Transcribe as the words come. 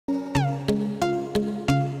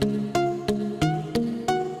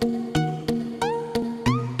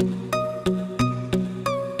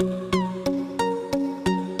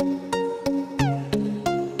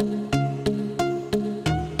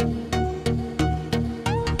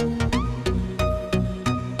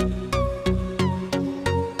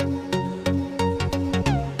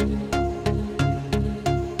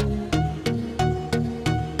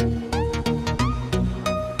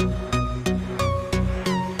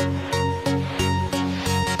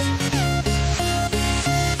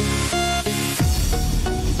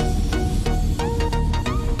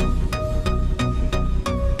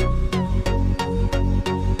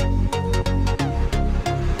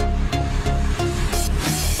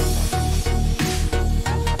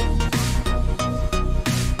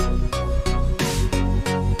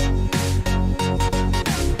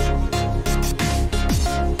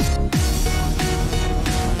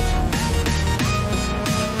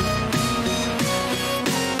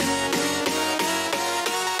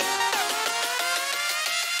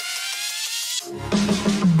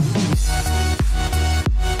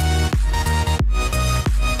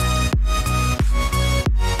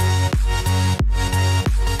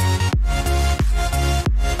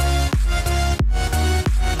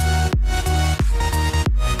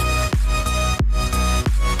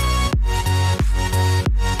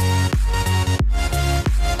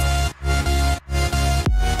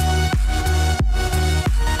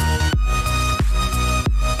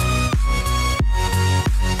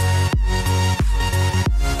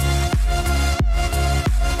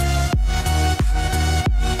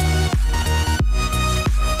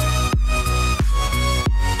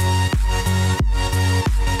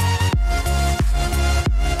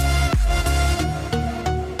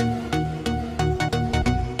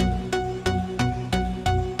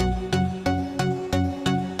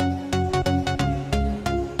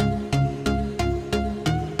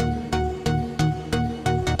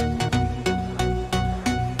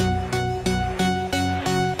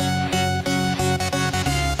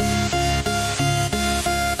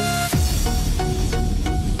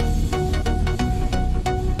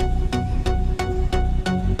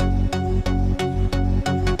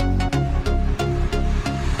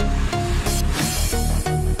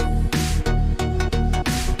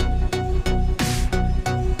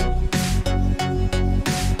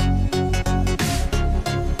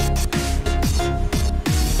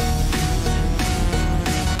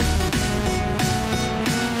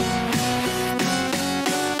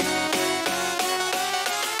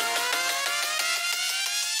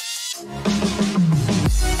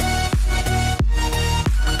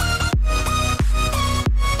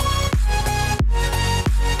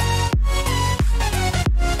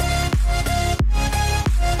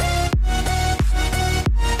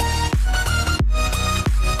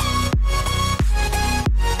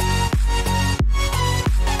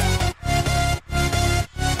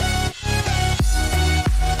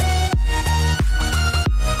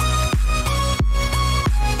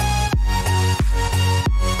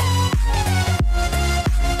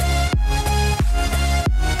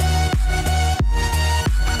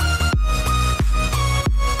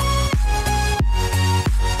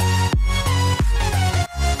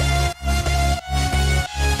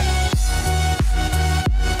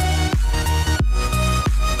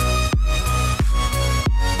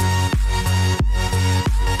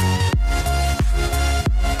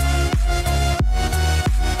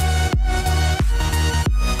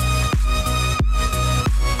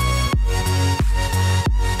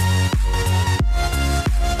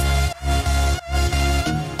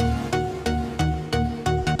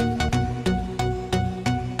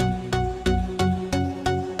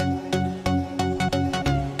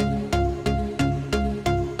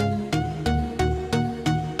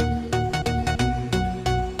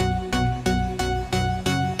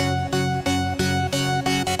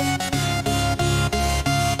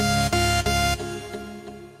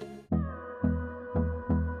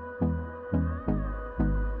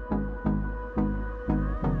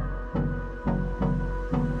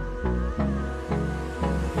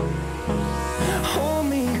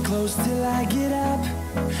close till I get up.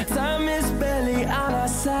 Time is barely on our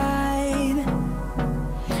side.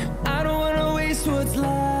 I don't wanna waste what's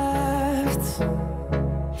left.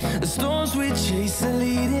 The storms we chase are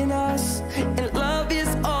leading us, and love is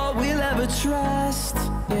all we'll ever trust.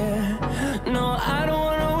 Yeah, no, I don't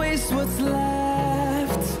wanna waste what's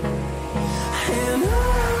left. And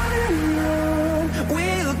on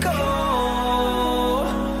we'll go,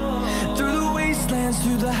 through the wastelands,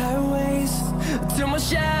 through the highways, till my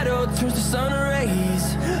shadow turns to sun rays.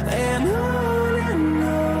 And on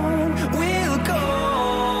we'll go,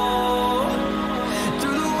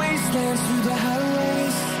 through the wastelands, through the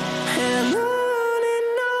highways, and on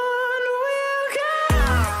we'll go.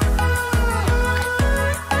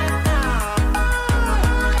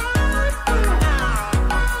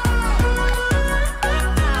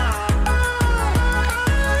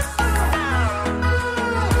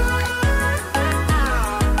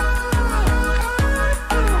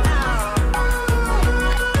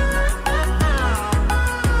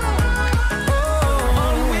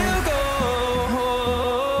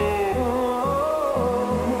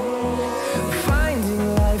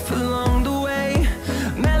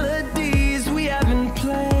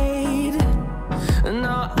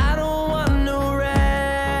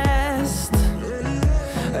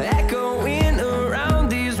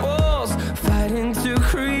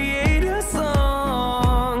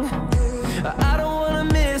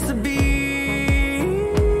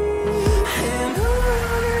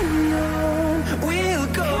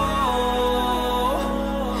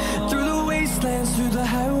 Through the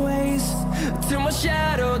highways, till my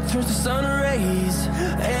shadow turns to sun rays.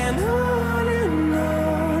 And on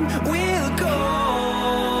we'll go,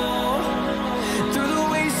 through the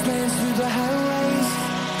wastelands, through the highways,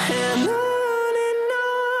 and on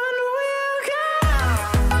we'll go.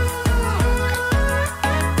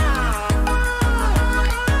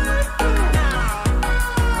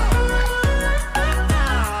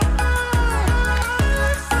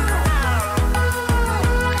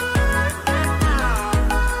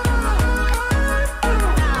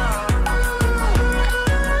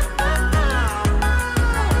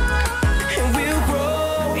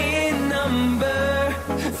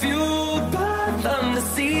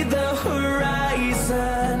 See the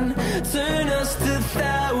horizon turn us to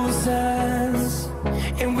thousands,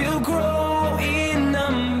 and we'll grow in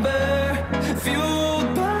number,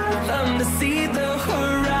 fueled by them to see the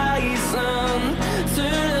horizon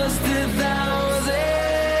turn us to thousands.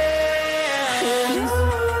 And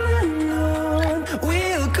on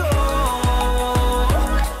we'll go,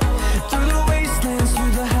 through the wastelands,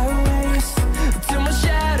 through the highways, till my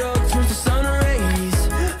shadow turns to sun rays.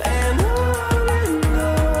 And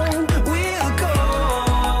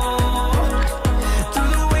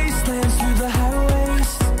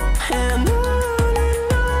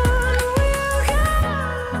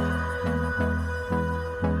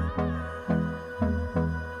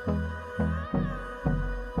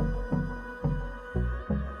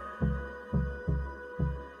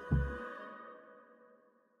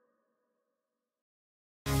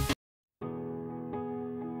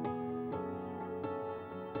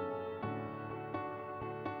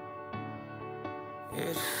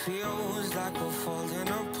it feels like we're falling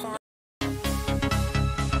apart.